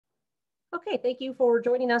Okay, thank you for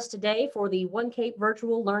joining us today for the One Cape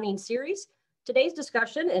Virtual Learning Series. Today's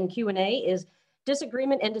discussion and Q&A is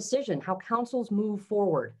Disagreement and Decision, How Councils Move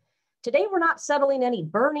Forward. Today, we're not settling any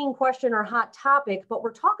burning question or hot topic, but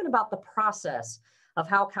we're talking about the process of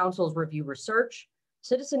how councils review research,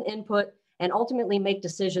 citizen input, and ultimately make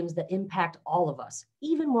decisions that impact all of us,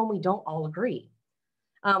 even when we don't all agree.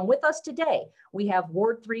 With us today, we have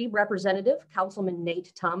Ward 3 Representative, Councilman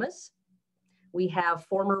Nate Thomas. We have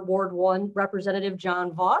former Ward 1 Representative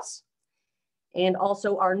John Voss, and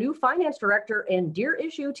also our new Finance Director and Deer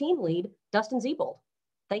Issue Team Lead, Dustin Ziebold.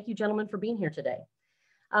 Thank you, gentlemen, for being here today.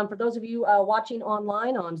 For those of you watching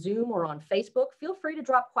online on Zoom or on Facebook, feel free to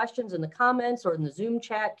drop questions in the comments or in the Zoom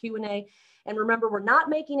chat Q&A. And remember, we're not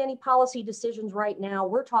making any policy decisions right now.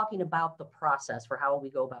 We're talking about the process for how we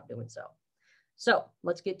go about doing so. So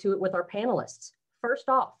let's get to it with our panelists. First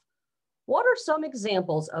off, what are some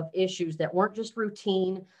examples of issues that weren't just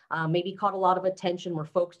routine, maybe caught a lot of attention where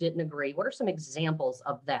folks didn't agree? What are some examples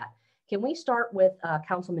of that? Can we start with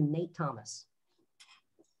Councilman Nate Thomas?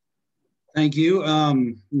 Thank you,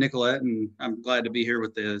 Nicolette, and I'm glad to be here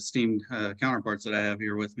with the esteemed counterparts that I have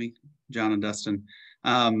here with me, John and Dustin.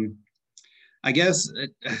 I guess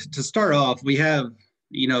to start off, we have,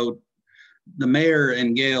 the mayor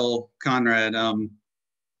and Gail Conrad,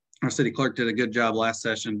 our city clerk did a good job last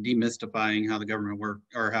session demystifying how the government works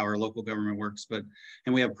or how our local government works,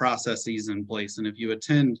 and we have processes in place. And if you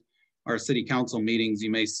attend our city council meetings,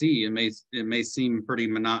 you may see it may seem pretty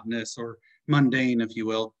monotonous or mundane, if you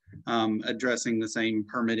will, addressing the same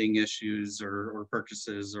permitting issues or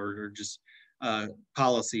purchases or just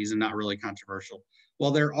policies and not really controversial.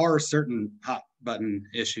 Well, there are certain hot button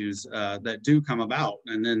issues that do come about.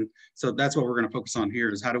 And then, so that's what we're going to focus on here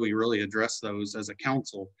is how do we really address those as a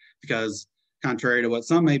council? Because contrary to what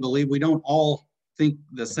some may believe, we don't all think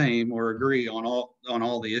the same or agree on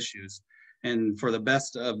all the issues. And for the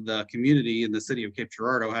best of the community in the city of Cape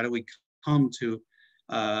Girardeau, how do we come to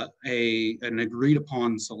an agreed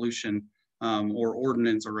upon solution or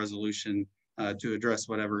ordinance or resolution to address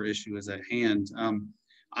whatever issue is at hand?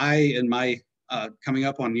 In my coming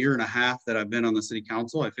up on 1.5 years that I've been on the city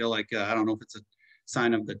council, I feel like, I don't know if it's a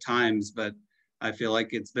sign of the times, but I feel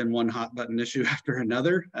like it's been one hot button issue after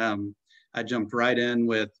another. I jumped right in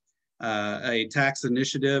with a tax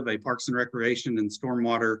initiative, a Parks and Recreation and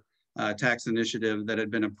Stormwater tax initiative that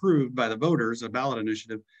had been approved by the voters, a ballot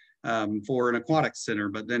initiative for an aquatic center,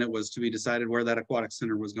 but then it was to be decided where that aquatic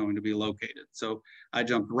center was going to be located. So I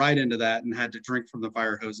jumped right into that and had to drink from the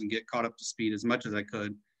fire hose and get caught up to speed as much as I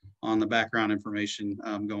could on the background information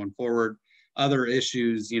going forward. Other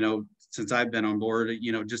issues, since I've been on board,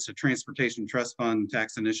 just a transportation trust fund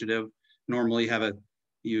tax initiative. Normally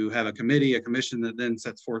you have a committee, a commission that then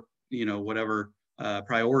sets forth, whatever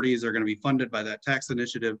priorities are going to be funded by that tax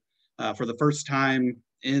initiative. For the first time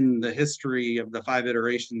in the history of the 5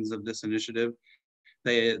 iterations of this initiative,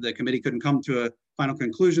 the committee couldn't come to a final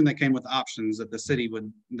conclusion that came with options that the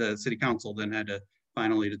city council then had to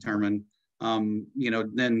finally determine.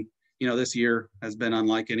 This year has been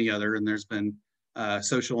unlike any other, and there's been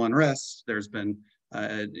social unrest. There's been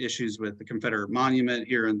issues with the Confederate Monument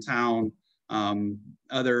here in town,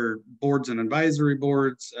 other boards and advisory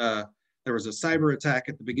boards. There was a cyber attack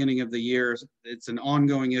at the beginning of the year. It's an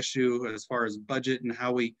ongoing issue as far as budget and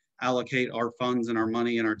how we allocate our funds and our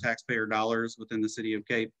money and our taxpayer dollars within the city of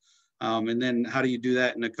Cape. And then how do you do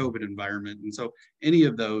that in a COVID environment? And so any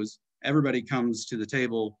of those, everybody comes to the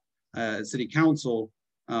table, city council,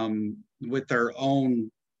 with their own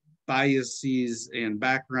biases and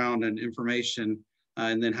background and information.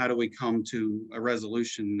 And then how do we come to a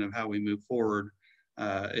resolution of how we move forward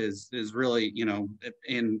is really,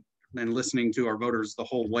 and listening to our voters the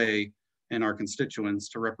whole way and our constituents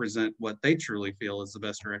to represent what they truly feel is the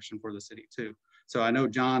best direction for the city too. So I know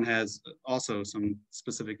John has also some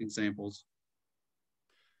specific examples.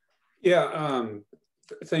 Yeah,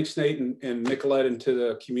 thanks Nate and Nicolette and to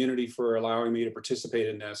the community for allowing me to participate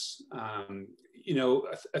in this.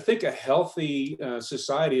 I think a healthy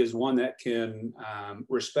society is one that can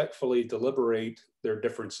respectfully deliberate their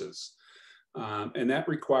differences. And that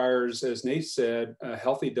requires, as Nate said, a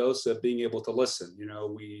healthy dose of being able to listen.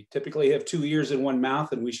 We typically have 2 ears and 1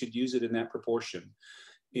 mouth, and we should use it in that proportion.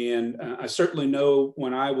 And I certainly know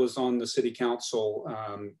when I was on the city council,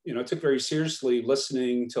 I took very seriously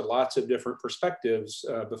listening to lots of different perspectives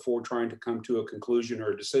before trying to come to a conclusion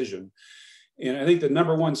or a decision. And I think the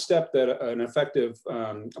number one step that an effective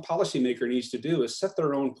policymaker needs to do is set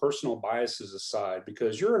their own personal biases aside,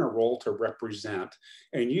 because you're in a role to represent,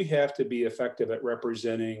 and you have to be effective at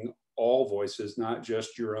representing all voices, not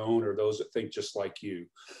just your own or those that think just like you.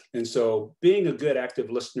 And so being a good active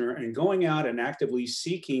listener and going out and actively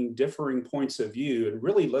seeking differing points of view and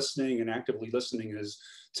really listening and actively listening is,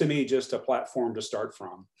 to me, just a platform to start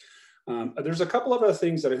from. There's a couple of other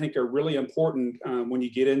things that I think are really important when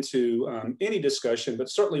you get into any discussion, but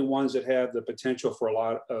certainly ones that have the potential for a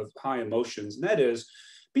lot of high emotions. And that is,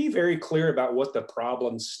 be very clear about what the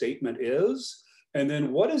problem statement is. And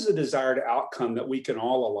then what is the desired outcome that we can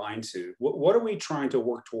all align to? What are we trying to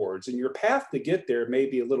work towards? And your path to get there may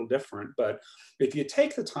be a little different, but if you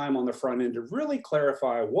take the time on the front end to really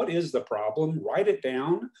clarify what is the problem, write it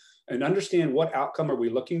down, and understand what outcome are we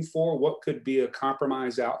looking for, what could be a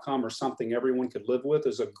compromise outcome or something everyone could live with,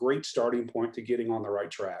 is a great starting point to getting on the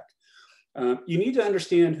right track. You need to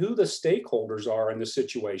understand who the stakeholders are in the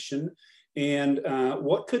situation and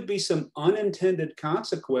what could be some unintended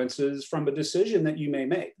consequences from a decision that you may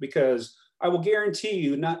make, because I will guarantee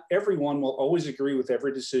you not everyone will always agree with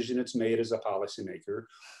every decision that's made as a policymaker.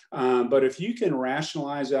 But if you can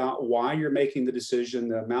rationalize out why you're making the decision,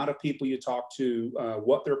 the amount of people you talk to,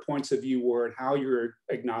 what their points of view were, and how you're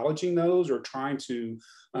acknowledging those or trying to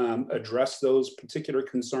address those particular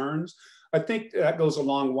concerns, I think that goes a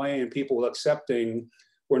long way in people accepting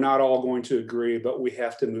we're not all going to agree, but we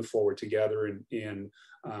have to move forward together and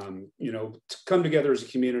you know, to come together as a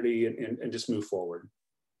community and just move forward.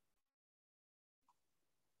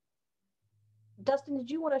 Dustin, did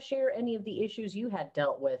you want to share any of the issues you had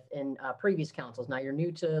dealt with in previous councils? Now, you're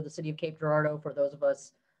new to the city of Cape Girardeau. For those of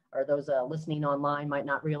us or those listening online might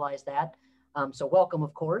not realize that. So welcome,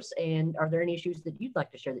 of course. And are there any issues that you'd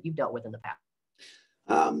like to share that you've dealt with in the past?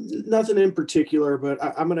 Nothing in particular, but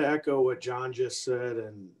I'm going to echo what John just said.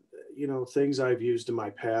 And, you know, things I've used in my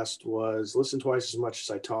past was listen twice as much as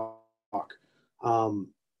I talk.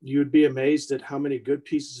 You'd be amazed at how many good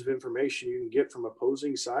pieces of information you can get from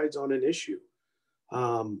opposing sides on an issue.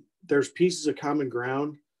 There's pieces of common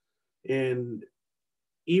ground, and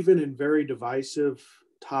even in very divisive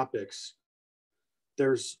topics,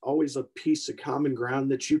 there's always a piece of common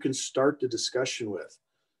ground that you can start the discussion with.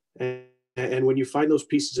 And when you find those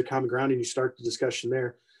pieces of common ground and you start the discussion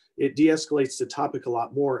there, it de-escalates the topic a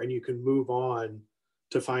lot more, and you can move on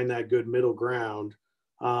to find that good middle ground.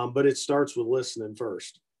 But it starts with listening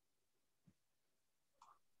first.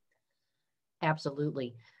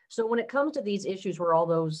 Absolutely. So when it comes to these issues where all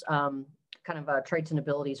those kind of traits and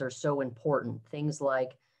abilities are so important, things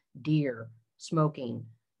like deer, smoking,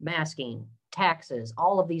 masking, taxes,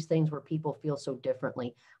 all of these things where people feel so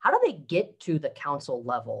differently, how do they get to the council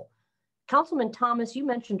level? Councilman Thomas, you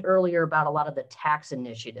mentioned earlier about a lot of the tax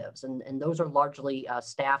initiatives, and those are largely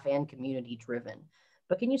staff and community driven.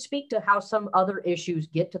 But can you speak to how some other issues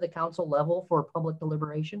get to the council level for public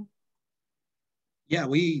deliberation? Yeah,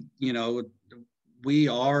 we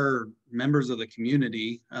are members of the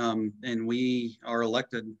community, and we are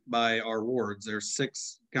elected by our wards. There's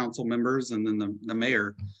 6 council members and then the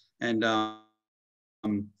mayor. And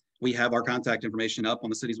we have our contact information up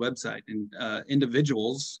on the city's website, and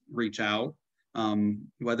individuals reach out,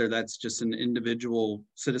 whether that's just an individual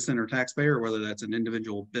citizen or taxpayer, or whether that's an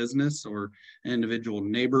individual business or an individual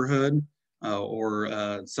neighborhood,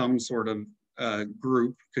 or some sort of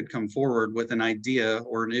group could come forward with an idea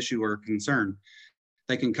or an issue or concern.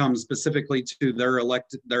 They can come specifically to their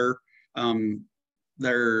elected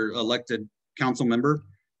council member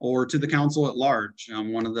or to the council at large.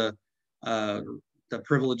 One of the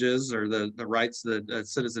privileges or the rights that a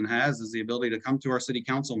citizen has is the ability to come to our city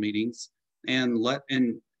council meetings and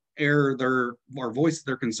air or voice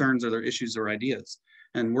their concerns or their issues or ideas.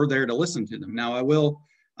 And we're there to listen to them. Now, I will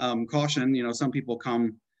caution, some people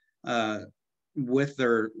come with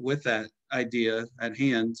that idea at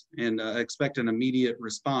hand and expect an immediate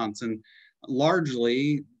response. And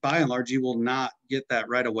by and large, you will not get that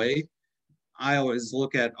right away. I always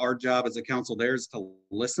look at our job as a council there is to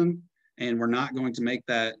listen, and we're not going to make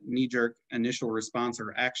that knee-jerk initial response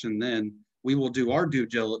or action then. We will do our due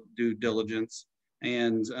diligence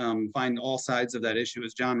and find all sides of that issue,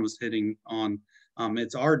 as John was hitting on.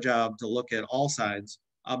 It's our job to look at all sides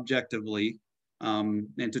objectively and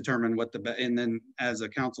determine and then as a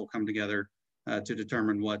council come together to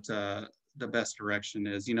determine what the best direction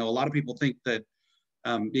is. A lot of people think that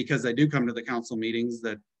because they do come to the council meetings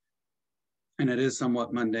and it is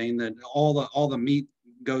somewhat mundane, that all the meat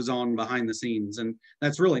goes on behind the scenes, and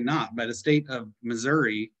that's really not. By the state of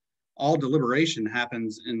Missouri, all deliberation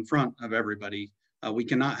happens in front of everybody. We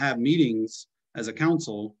cannot have meetings as a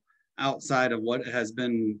council outside of what has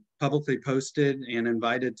been publicly posted and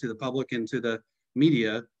invited to the public and to the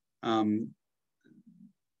media,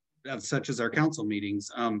 such as our council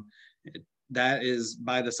meetings. That is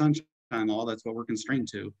by the sunshine law. That's what we're constrained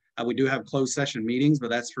to. We do have closed session meetings, but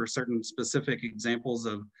that's for certain specific examples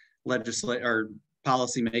of legislate or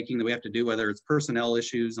policy making that we have to do, whether it's personnel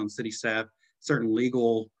issues on city staff, certain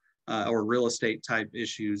legal or real estate type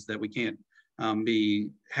issues that we can't be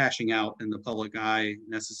hashing out in the public eye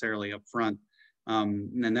necessarily up front.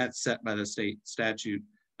 And that's set by the state statute.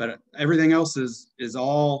 But everything else is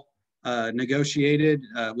all negotiated.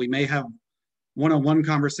 We may have one-on-one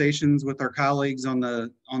conversations with our colleagues on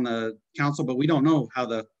the council, but we don't know how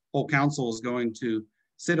the whole council is going to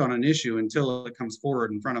sit on an issue until it comes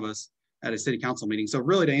forward in front of us at a city council meeting. So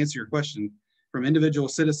really, to answer your question, from individual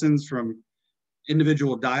citizens, from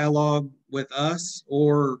individual dialogue with us,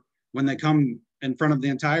 or when they come in front of the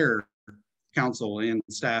entire council and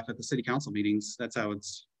staff at the city council meetings, that's how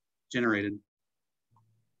it's generated.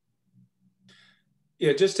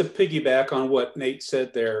 Yeah, just to piggyback on what Nate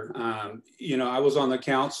said there, you know, I was on the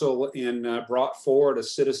council and brought forward a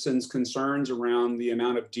citizen's concerns around the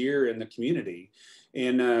amount of deer in the community.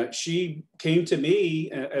 And she came to me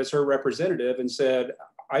as her representative and said,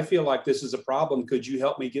 I feel like this is a problem. Could you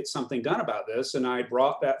help me get something done about this? And I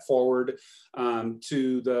brought that forward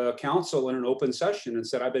to the council in an open session and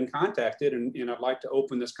said, I've been contacted and I'd like to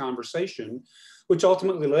open this conversation, which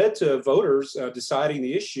ultimately led to voters deciding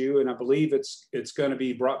the issue. And I believe it's going to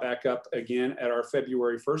be brought back up again at our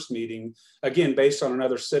February 1st meeting, again, based on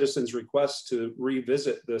another citizen's request to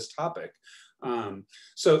revisit this topic.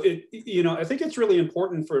 So you know, I think it's really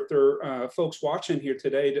important for folks watching here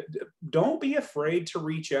today to don't be afraid to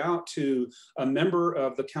reach out to a member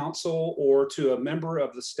of the council or to a member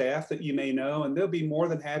of the staff that you may know, and they'll be more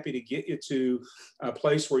than happy to get you to a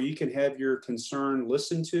place where you can have your concern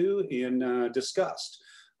listened to and discussed.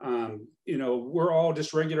 You know, we're all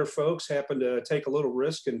just regular folks, happen to take a little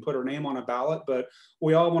risk and put our name on a ballot, but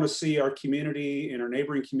we all want to see our community and our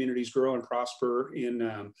neighboring communities grow and prosper.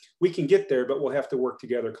 And we can get there, but we'll have to work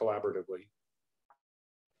together collaboratively.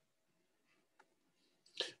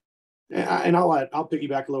 And I'll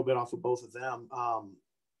piggyback a little bit off of both of them.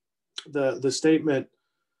 The statement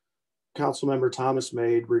Councilmember Thomas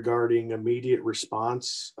made regarding immediate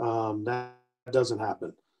response, that doesn't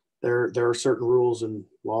happen. There are certain rules and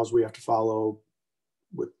laws we have to follow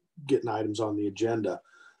with getting items on the agenda.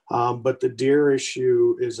 But the deer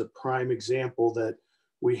issue is a prime example that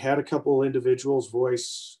we had a couple individuals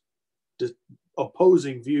voice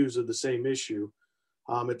opposing views of the same issue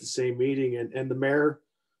at the same meeting. And the mayor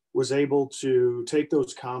was able to take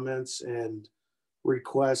those comments and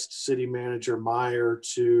request City Manager Meyer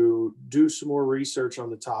to do some more research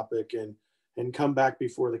on the topic and come back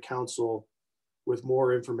before the council with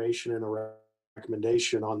more information and a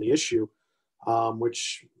recommendation on the issue,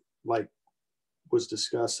 which, like was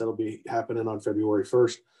discussed, that'll be happening on February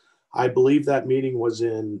 1st. I believe that meeting was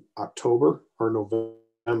in October or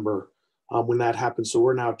November when that happened. So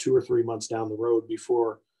we're now 2 or 3 months down the road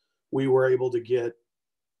before we were able to get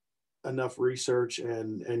enough research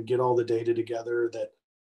and get all the data together that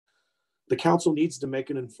the council needs to make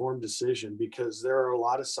an informed decision, because there are a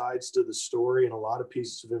lot of sides to the story and a lot of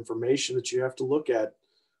pieces of information that you have to look at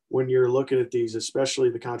when you're looking at these, especially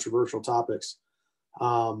the controversial topics.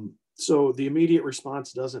 So the immediate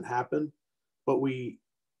response doesn't happen, but we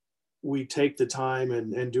take the time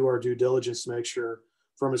and do our due diligence to make sure,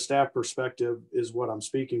 from a staff perspective is what I'm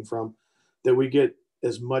speaking from, that we get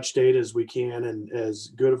as much data as we can and as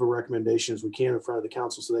good of a recommendation as we can in front of the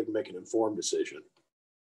council so they can make an informed decision.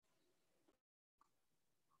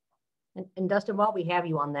 And Dustin, while we have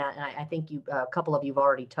you on that, and I think a couple of you have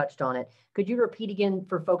already touched on it, could you repeat again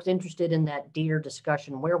for folks interested in that deer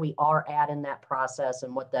discussion, where we are at in that process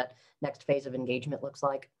and what that next phase of engagement looks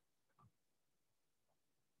like?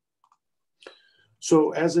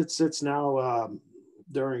 So as it sits now,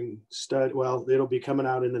 during study, well, it'll be coming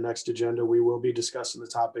out in the next agenda. We will be discussing the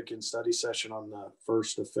topic in study session on the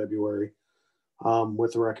 1st of February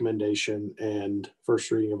with a recommendation and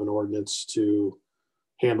first reading of an ordinance to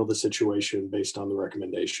handle the situation based on the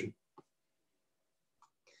recommendation.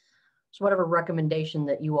 So whatever recommendation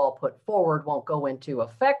that you all put forward won't go into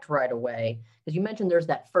effect right away, because you mentioned there's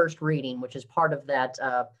that first reading, which is part of that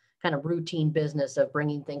kind of routine business of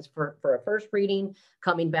bringing things for a first reading,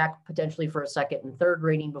 coming back potentially for a second and third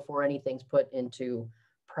reading before anything's put into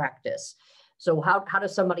practice. So how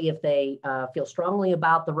does somebody, if they feel strongly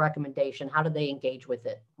about the recommendation, how do they engage with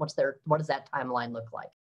it? What does that timeline look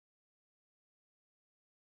like?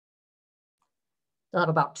 They'll have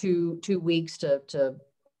about two weeks to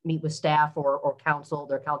meet with staff or council,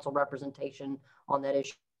 their council representation on that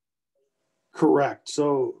issue. Correct.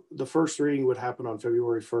 So the first reading would happen on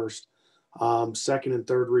February 1st. Second and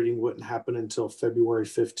third reading wouldn't happen until February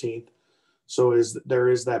 15th. So there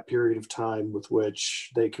is that period of time with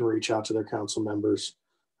which they can reach out to their council members,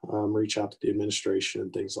 reach out to the administration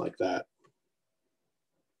and things like that.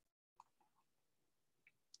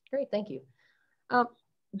 Great, thank you.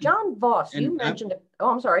 John Voss, you mentioned,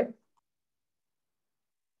 I'm sorry.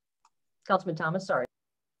 Councilman Thomas, sorry.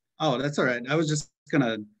 Oh, that's all right. I was just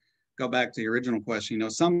gonna go back to the original question. You know,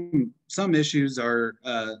 some issues are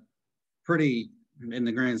pretty, in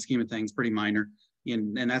the grand scheme of things, pretty minor,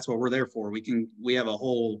 and that's what we're there for. We have a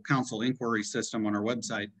whole council inquiry system on our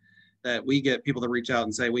website that we get people to reach out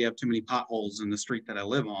and say, we have too many potholes in the street that I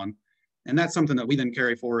live on. And that's something that we then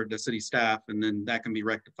carry forward to city staff, and then that can be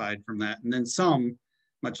rectified from that. And then some,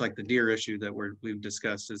 much like the deer issue that we've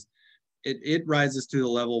discussed, is it rises to the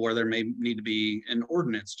level where there may need to be an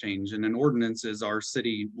ordinance change. And an ordinance is our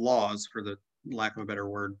city laws, for the lack of a better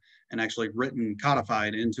word, and actually written,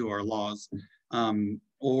 codified into our laws.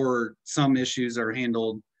 Or some issues are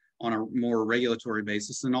handled on a more regulatory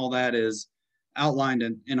basis, and all that is outlined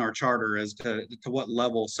in our charter as to what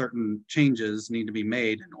level certain changes need to be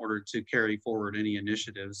made in order to carry forward any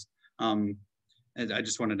initiatives. And I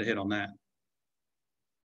just wanted to hit on that.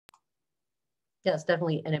 Yeah, it's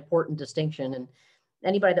definitely an important distinction. And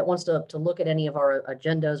anybody that wants to look at any of our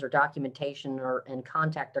agendas or documentation and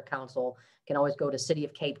contact their council can always go to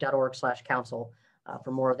cityofcape.org/council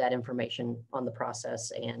for more of that information on the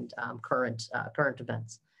process and current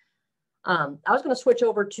events. I was going to switch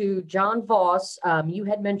over to John Voss. You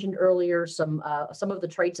had mentioned earlier some of the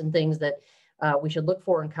traits and things that we should look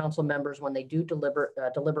for in council members when they do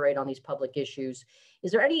deliberate on these public issues.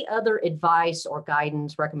 Is there any other advice or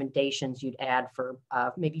guidance, recommendations you'd add for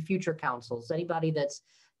maybe future councils? Anybody that's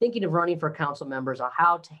thinking of running for council members on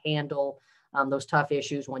how to handle those tough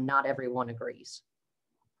issues when not everyone agrees?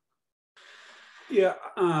 Yeah,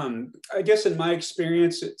 I guess in my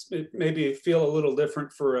experience, it maybe feel a little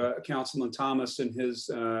different for Councilman Thomas in his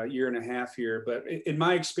year and a half here. But in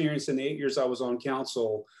my experience, in the 8 years I was on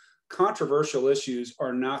council, controversial issues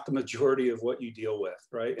are not the majority of what you deal with,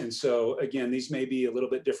 right? And so again, these may be a little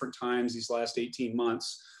bit different times these last 18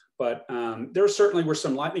 months, but there certainly were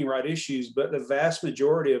some lightning rod issues, but the vast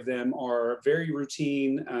majority of them are very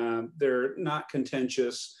routine. They're not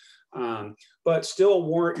contentious. But still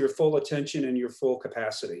warrant your full attention and your full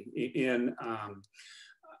capacity. And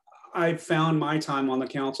I found my time on the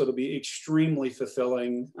council to be extremely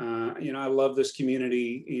fulfilling. You know, I love this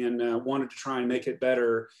community and wanted to try and make it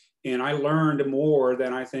better. And I learned more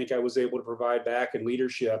than I think I was able to provide back in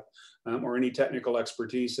leadership or any technical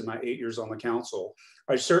expertise in my 8 years on the council.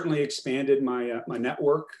 I certainly expanded my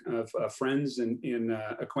network of friends and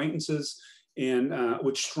acquaintances, and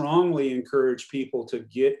would strongly encourage people to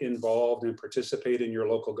get involved and participate in your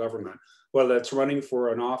local government, whether that's running for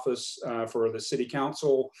an office for the city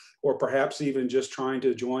council, or perhaps even just trying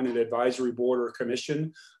to join an advisory board or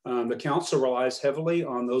commission. The council relies heavily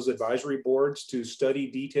on those advisory boards to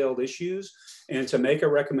study detailed issues and to make a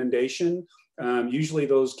recommendation. Usually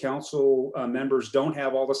those council members don't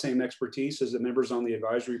have all the same expertise as the members on the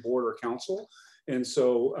advisory board or council. And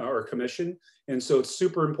so, or commission. And so it's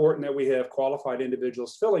super important that we have qualified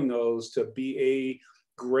individuals filling those to be a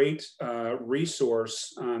great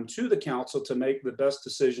resource to the council to make the best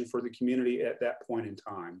decision for the community at that point in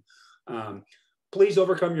time. Please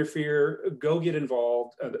overcome your fear, go get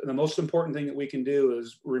involved. The most important thing that we can do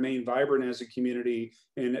is remain vibrant as a community.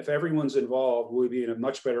 And if everyone's involved, we'll be in a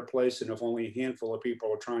much better place than if only a handful of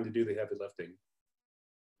people are trying to do the heavy lifting.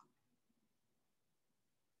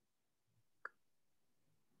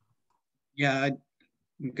 Yeah,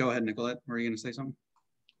 go ahead, Nicolette. Were you going to say something?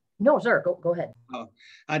 No, sir. Go ahead. Oh,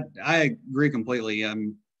 I agree completely.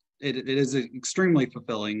 It is extremely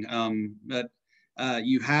fulfilling. But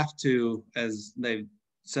you have to, as they've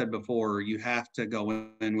said before, you have to go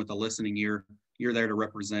in with a listening ear. You're there to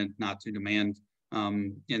represent, not to demand.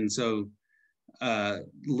 And so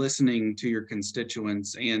listening to your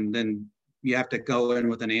constituents, and then you have to go in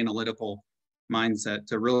with an analytical mindset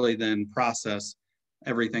to really then process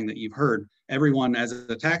everything that you've heard. Everyone as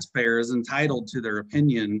a taxpayer is entitled to their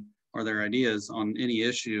opinion or their ideas on any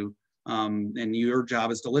issue. And your job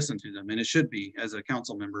is to listen to them, and it should be as a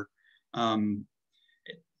council member.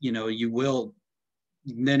 You know, you will,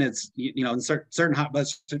 then it's, you know, in certain hot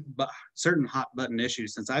button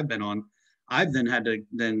issues since I've been on, I've then had to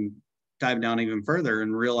then dive down even further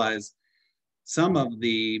and realize some of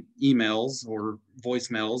the emails or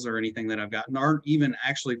voicemails or anything that I've gotten aren't even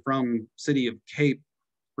actually from City of Cape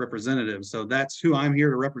representatives. So that's who I'm here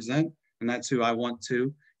to represent, and that's who I want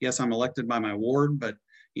to. Yes, I'm elected by my ward, but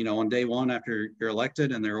you know, on day one after you're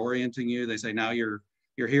elected and they're orienting you, they say now you're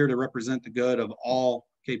here to represent the good of all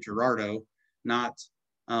Cape Girardeau, not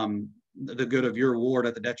the good of your ward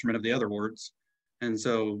at the detriment of the other wards. And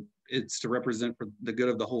so it's to represent for the good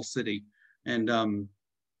of the whole city. And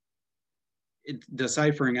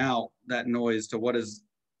deciphering out that noise to what is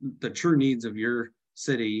the true needs of your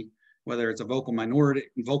city, whether it's a vocal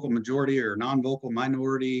majority or non-vocal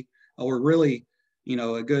minority, or really, you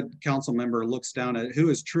know, a good council member looks down at who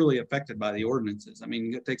is truly affected by the ordinances. I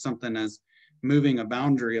mean, you take something as moving a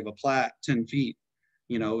boundary of a plat 10 feet.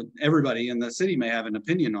 You know, everybody in the city may have an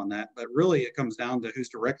opinion on that, but really it comes down to who's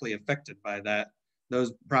directly affected by that.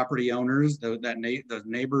 Those property owners, those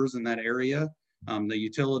neighbors in that area, the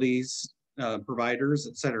utilities providers,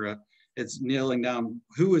 et cetera. It's nailing down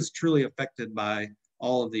who is truly affected by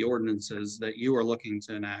all of the ordinances that you are looking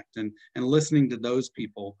to enact, and listening to those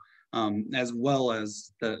people, as well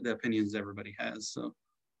as the opinions everybody has. So.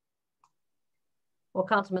 Well,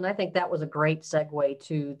 Councilman, I think that was a great segue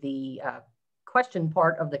to the question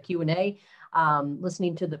part of the Q&A.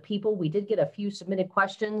 Listening to the people, we did get a few submitted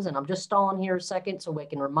questions, and I'm just stalling here a second so we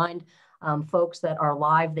can remind folks that are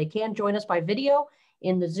live, they can join us by video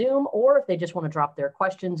in the Zoom, or if they just want to drop their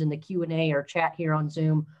questions in the Q&A or chat here on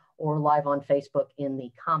Zoom or live on Facebook in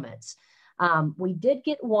the comments. We did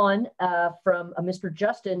get one from Mr.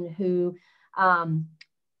 Justin, who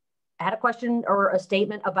had a question or a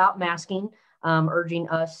statement about masking, urging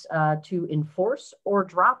us to enforce or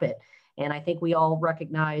drop it. And I think we all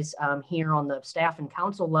recognize here on the staff and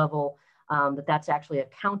council level that that's actually a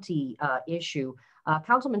county issue.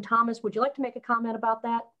 Councilman Thomas, would you like to make a comment about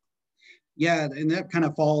that? Yeah, and that kind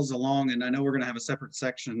of falls along, and I know we're going to have a separate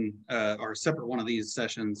section or a separate one of these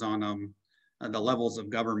sessions on the levels of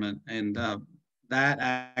government, and that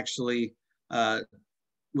actually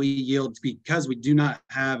we yield because we do not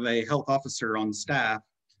have a health officer on staff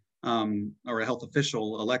or a health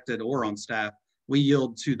official elected or on staff. We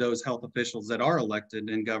yield to those health officials that are elected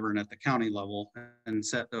and govern at the county level and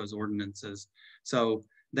set those ordinances. So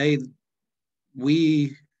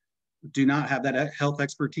we do not have that health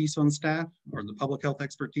expertise on staff or the public health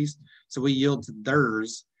expertise. So we yield to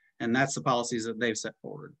theirs, and that's the policies that they've set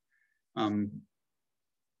forward. You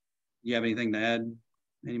have anything to add?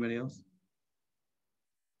 Anybody else?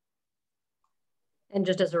 And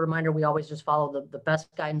just as a reminder, we always just follow the best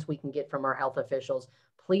guidance we can get from our health officials.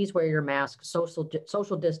 Please wear your mask,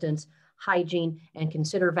 social distance, hygiene, and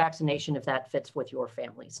consider vaccination if that fits with your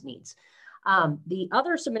family's needs. The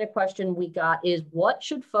other submitted question we got is, what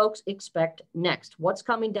should folks expect next? What's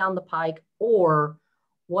coming down the pike, or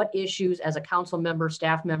what issues as a council member,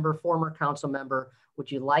 staff member, former council member would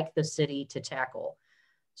you like the city to tackle?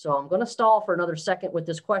 So I'm going to stall for another second with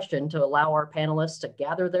this question to allow our panelists to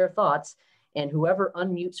gather their thoughts, and whoever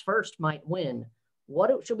unmutes first might win.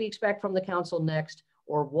 What should we expect from the council next,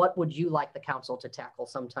 or what would you like the council to tackle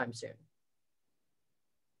sometime soon?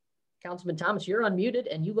 Councilman Thomas, you're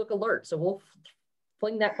unmuted and you look alert, so we'll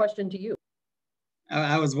fling that question to you.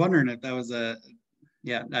 I was wondering if that was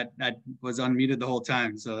yeah, I was unmuted the whole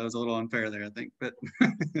time, so that was a little unfair there, I think. But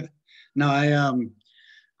no,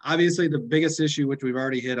 obviously the biggest issue, which we've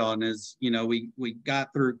already hit on, is, you know, we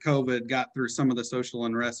got through COVID, got through some of the social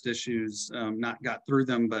unrest issues, not got through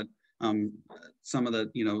them, but some of the,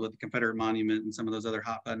 you know, with the Confederate Monument and some of those other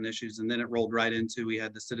hot button issues. And then it rolled right into, we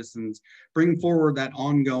had the citizens bring forward that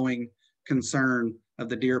ongoing concern of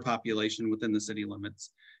the deer population within the city limits.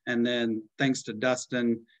 And then thanks to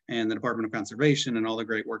Dustin and the Department of Conservation and all the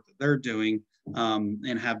great work that they're doing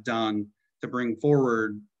and have done to bring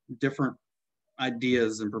forward different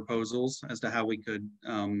ideas and proposals as to how we could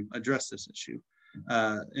address this issue.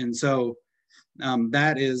 And so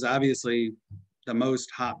that is obviously the most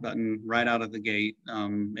hot button right out of the gate.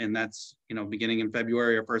 And that's, you know, beginning in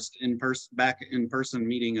February, our first back in person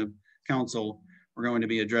meeting of council, we're going to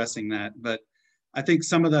be addressing that. But I think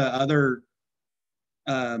some of the other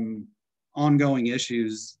ongoing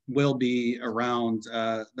issues will be around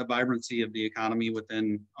the vibrancy of the economy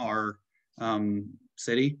within our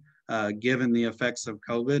city, given the effects of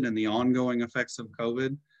COVID and the ongoing effects of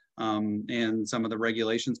COVID. And some of the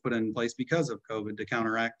regulations put in place because of COVID to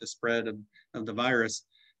counteract the spread of the virus.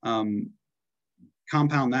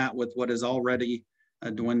 Compound that with what is already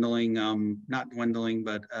a dwindling, not dwindling,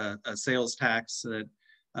 but a sales tax that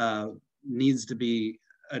needs to be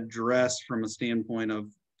addressed from a standpoint of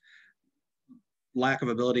lack of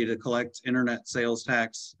ability to collect internet sales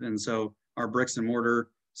tax. And so our bricks and mortar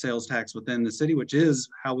sales tax within the city, which is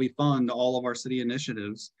how we fund all of our city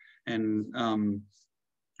initiatives, and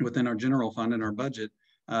within our general fund and our budget,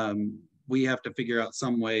 we have to figure out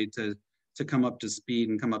some way to come up to speed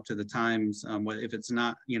and come up to the times. If it's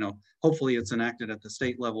not, you know, hopefully it's enacted at the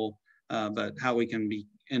state level, but how we can be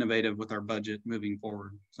innovative with our budget moving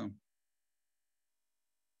forward. So.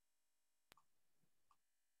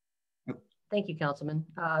 Thank you, Councilman.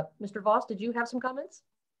 Mr. Voss, did you have some comments?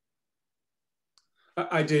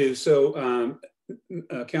 I do. So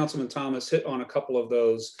Councilman Thomas hit on a couple of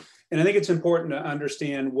those. And I think it's important to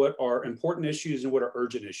understand what are important issues and what are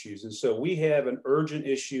urgent issues. And so we have an urgent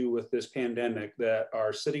issue with this pandemic that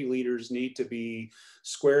our city leaders need to be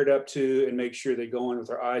squared up to and make sure they go in with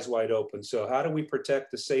their eyes wide open. So how do we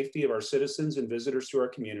protect the safety of our citizens and visitors to our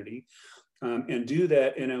community? And do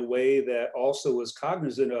that in a way that also is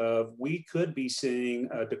cognizant of we could be seeing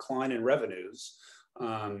a decline in revenues.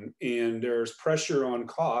 And there's pressure on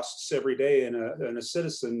costs every day, and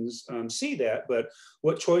citizens see that. But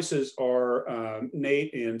what choices are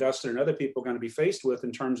Nate and Dustin and other people going to be faced with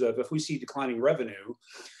in terms of if we see declining revenue?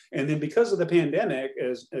 And then because of the pandemic,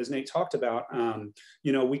 as Nate talked about,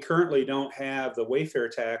 we currently don't have the Wayfair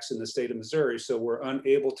tax in the state of Missouri, so we're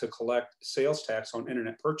unable to collect sales tax on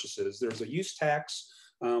internet purchases. There's a use tax,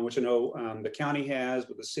 which I know the county has,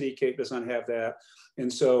 but the city of Cape does not have that.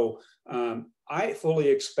 And so I fully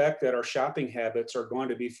expect that our shopping habits are going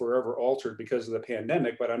to be forever altered because of the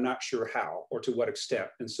pandemic, but I'm not sure how or to what extent.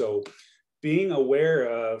 And so being aware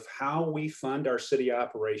of how we fund our city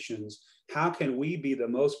operations, how can we be the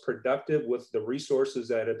most productive with the resources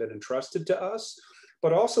that have been entrusted to us,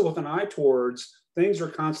 but also with an eye towards things are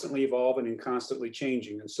constantly evolving and constantly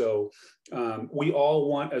changing. And so we all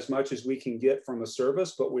want as much as we can get from a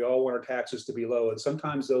service, but we all want our taxes to be low. And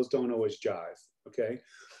sometimes those don't always jive, okay?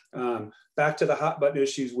 Back to the hot button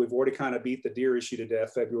issues, we've already kind of beat the deer issue to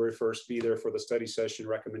death. February 1st, be there for the study session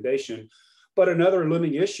recommendation. But another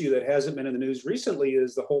looming issue that hasn't been in the news recently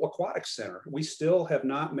is the whole aquatics center. We still have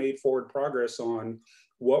not made forward progress on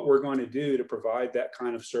what we're going to do to provide that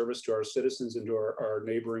kind of service to our citizens and to our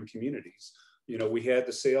neighboring communities. We had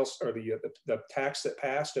the sales or the tax that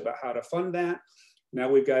passed about how to fund that. Now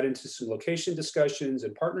we've got into some location discussions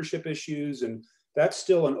and partnership issues, and that's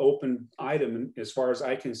still an open item as far as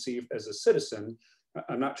I can see as a citizen.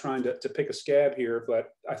 I'm not trying to pick a scab here, but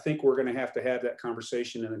I think we're going to have that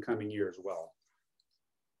conversation in the coming year as well.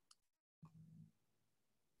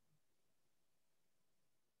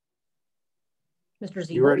 Mr.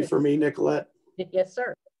 Z. You ready for me, Nicolette? Yes,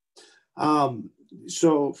 sir.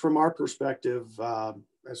 So from our perspective,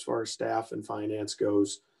 as far as staff and finance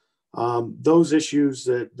goes, those issues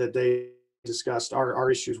that they discussed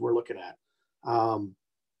are issues we're looking at.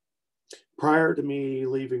 Prior to me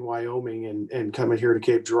leaving Wyoming and coming here to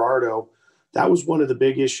Cape Girardeau, that was one of the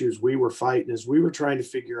big issues we were fighting, is we were trying to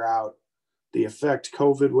figure out the effect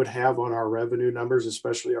COVID would have on our revenue numbers,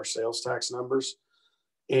 especially our sales tax numbers.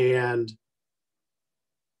 And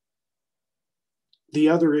the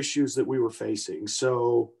other issues that we were facing.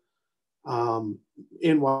 So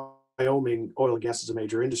in Wyoming, oil and gas is a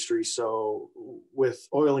major industry. So with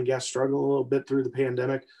oil and gas struggling a little bit through the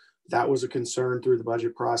pandemic, that was a concern through the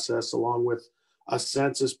budget process, along with a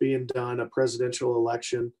census being done, a presidential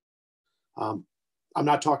election. I'm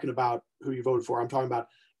not talking about who you voted for. I'm talking about,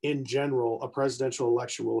 in general, a presidential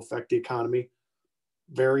election will affect the economy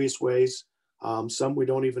various ways. Some we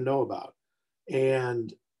don't even know about.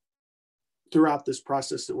 And throughout this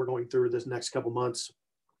process that we're going through this next couple months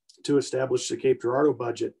to establish the Cape Girardeau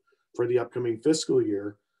budget for the upcoming fiscal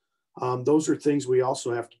year, those are things we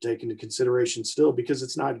also have to take into consideration still, because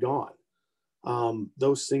it's not gone.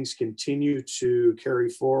 Those things continue to carry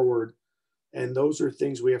forward, and those are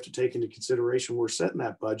things we have to take into consideration. We're setting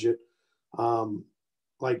that budget.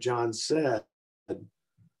 Like John said,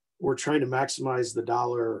 we're trying to maximize the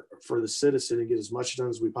dollar for the citizen and get as much done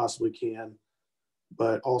as we possibly can,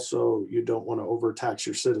 but also you don't want to overtax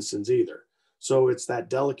your citizens either. So it's that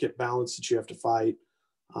delicate balance that you have to fight.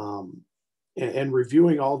 And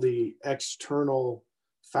reviewing all the external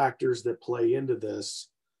factors that play into this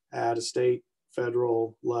at a state,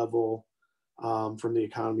 federal level, from the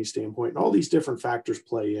economy standpoint, and all these different factors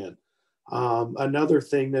play in. Another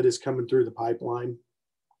thing that is coming through the pipeline,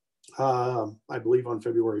 I believe on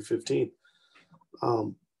February 15th,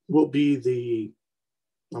 will be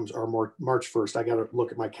March 1st. I got to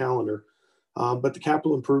look at my calendar, but the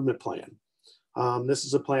capital improvement plan. This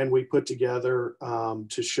is a plan we put together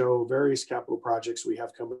to show various capital projects we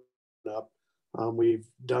have coming up. We've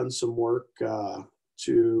done some work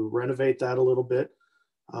to renovate that a little bit,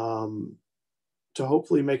 to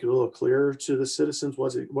hopefully make it a little clearer to the citizens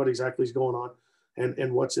what exactly is going on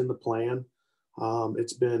and what's in the plan.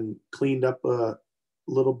 It's been cleaned up a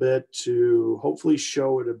little bit to hopefully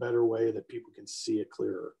show it a better way that people can see it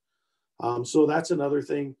clearer. So that's another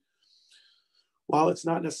thing. While it's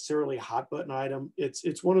not necessarily a hot button item,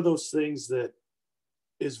 it's one of those things that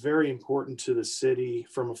is very important to the city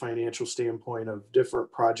from a financial standpoint of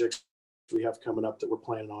different projects we have coming up that we're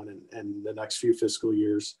planning on in the next few fiscal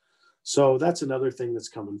years. So that's another thing that's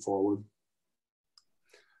coming forward.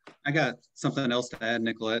 I got something else to add,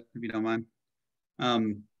 Nicolette, if you don't mind.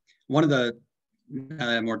 One of the,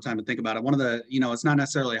 I have more time to think about it. One of the, it's not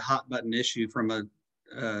necessarily a hot button issue from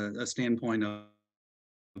a standpoint of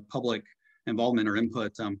public involvement or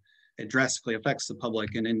input. It drastically affects the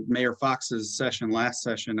public. And in Mayor Fox's last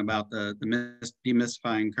session about the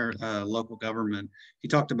demystifying local government, he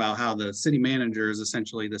talked about how the city manager is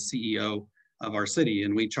essentially the CEO of our city,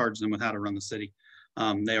 and we charge them with how to run the city.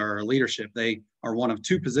 They are our leadership. They are one of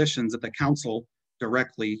two positions that the council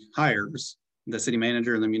directly hires, the city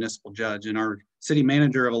manager and the municipal judge. And our city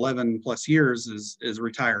manager of 11 plus years is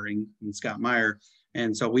retiring, and Scott Meyer.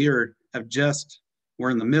 And so we're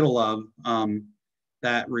in the middle of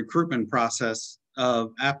that recruitment process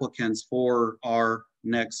of applicants for our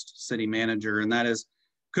next city manager. And that is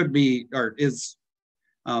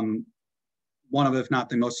one of, if not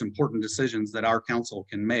the most important decisions that our council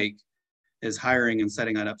can make, is hiring and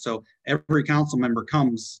setting that up. So every council member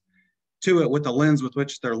comes to it with the lens with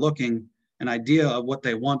which they're looking, an idea of what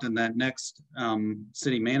they want in that next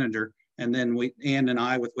city manager. And then Ann and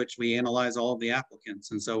I, with which we analyze all of the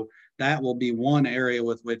applicants. And so that will be one area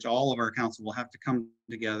with which all of our council will have to come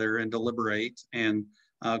together and deliberate and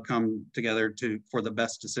come together for the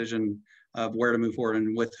best decision of where to move forward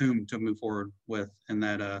and with whom to move forward with in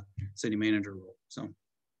that city manager role. So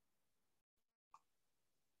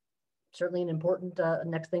certainly an important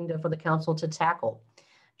next thing for the council to tackle.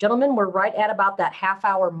 Gentlemen, we're right at about that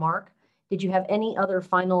half-hour mark. Did you have any other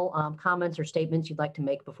final comments or statements you'd like to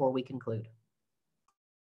make before we conclude?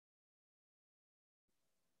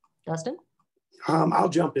 Dustin? I'll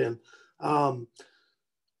jump in.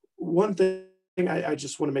 One thing I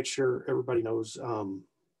just want to make sure everybody knows,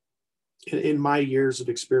 in my years of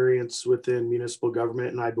experience within municipal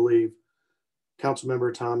government, and I believe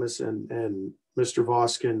Councilmember Thomas and Mr.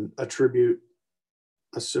 Voss can attribute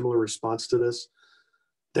a similar response to this,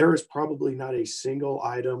 there is probably not a single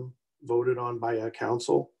item voted on by a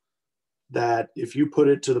council that if you put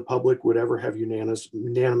it to the public would ever have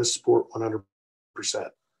unanimous support 100%.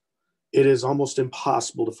 It is almost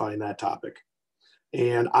impossible to find that topic.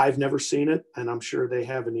 And I've never seen it, and I'm sure they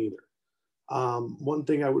haven't either. One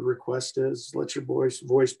thing I would request is let your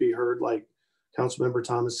voice be heard, like Councilmember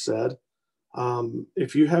Thomas said.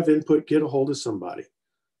 If you have input, get a hold of somebody.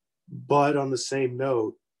 But on the same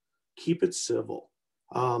note, keep it civil.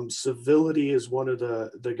 Civility is one of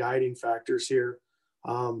the guiding factors here.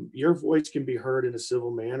 Your voice can be heard in a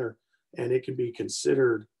civil manner, and it can be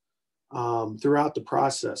considered throughout the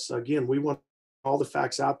process. Again, we want all the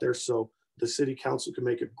facts out there so the city council can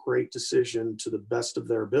make a great decision to the best of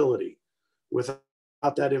their ability. Without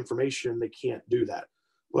that information, they can't do that.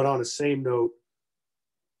 But on the same note,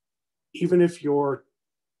 even if your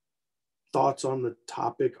thoughts on the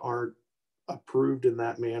topic aren't approved in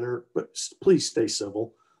that manner, but please stay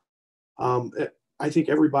civil. I think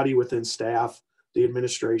everybody within staff, the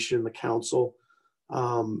administration, the council,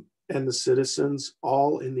 and the citizens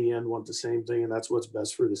all in the end want the same thing, and that's what's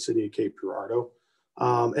best for the city of Cape Girardeau.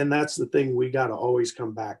 And that's the thing we got to always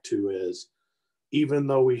come back to is, even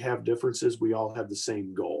though we have differences, we all have the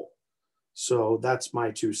same goal. So that's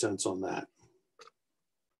my 2 cents on that.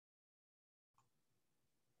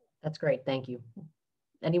 That's great. Thank you.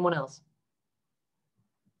 Anyone else?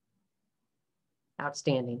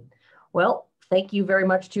 Outstanding. Well, thank you very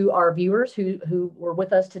much to our viewers who were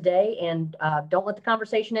with us today. And don't let the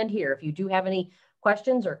conversation end here. If you do have any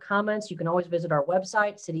questions or comments, you can always visit our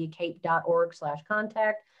website,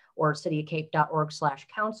 cityofcape.org/contact or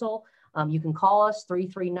cityofcape.org/council. You can call us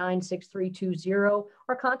 339-6320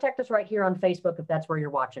 or contact us right here on Facebook if that's where you're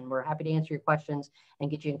watching. We're happy to answer your questions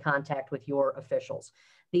and get you in contact with your officials.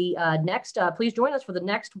 The please join us for the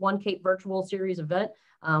next One Cape virtual series event.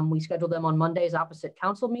 We schedule them on Mondays opposite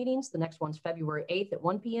council meetings. The next one's February 8th at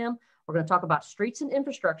 1 p.m. We're going to talk about streets and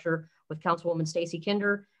infrastructure with Councilwoman Stacy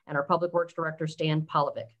Kinder and our Public Works Director, Stan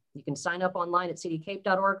Polovic. You can sign up online at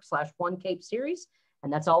citycape.org/OneCape series.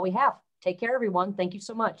 And that's all we have. Take care, everyone. Thank you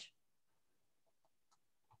so much.